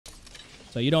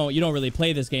So you don't really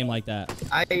play this game like that.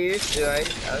 I used to. I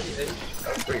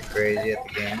was pretty crazy at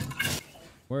the game.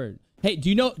 Word. Hey, do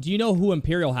you know who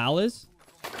Imperialhal is?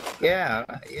 Yeah,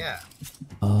 yeah.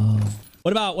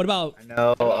 What about? I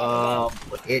know.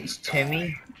 It's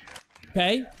Timmy.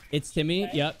 Okay, it's Timmy.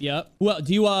 Yep. Well,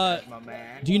 do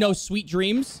you know Sweet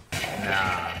Dreams?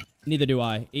 Nah. Neither do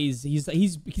I. He's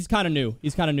kind of new.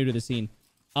 He's kind of new to the scene.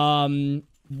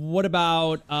 What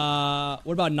about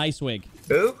Nicewig?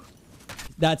 Who?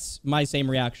 That's my same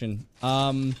reaction.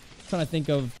 Trying to think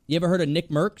of. You ever heard of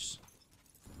NICKMERCS?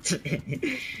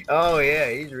 Oh yeah,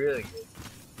 he's really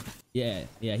good.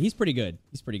 Yeah, he's pretty good.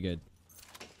 He's pretty good.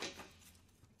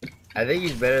 I think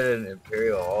he's better than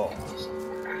Imperialhal.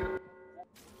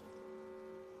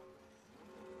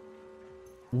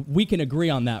 We can agree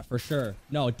on that for sure.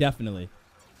 No, definitely.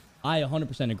 I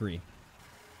 100% agree.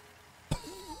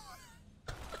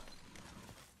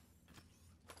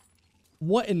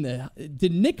 What in the...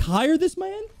 Did Nick hire this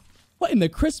man? What in the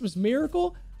Christmas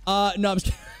miracle? No, I'm just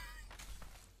kidding.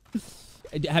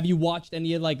 Have you watched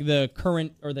any of, like, the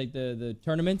current or, like, the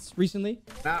tournaments recently?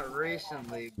 Not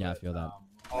recently. Yeah, but, I feel that.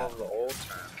 All of the old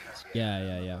tournaments.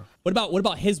 Yeah. What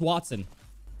about his Watson?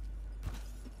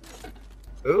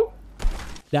 Who?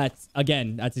 That's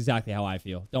exactly how I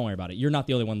feel. Don't worry about it. You're not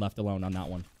the only one left alone on that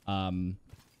one.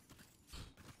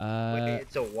 Wait,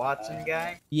 it's a Watson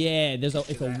guy? Yeah, it's a...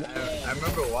 I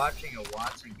remember watching a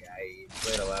Watson guy. He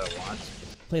played a lot of Watson.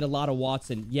 Played a lot of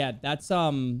Watson. Yeah, that's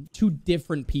two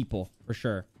different people for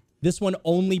sure. This one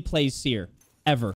only plays Seer. Ever.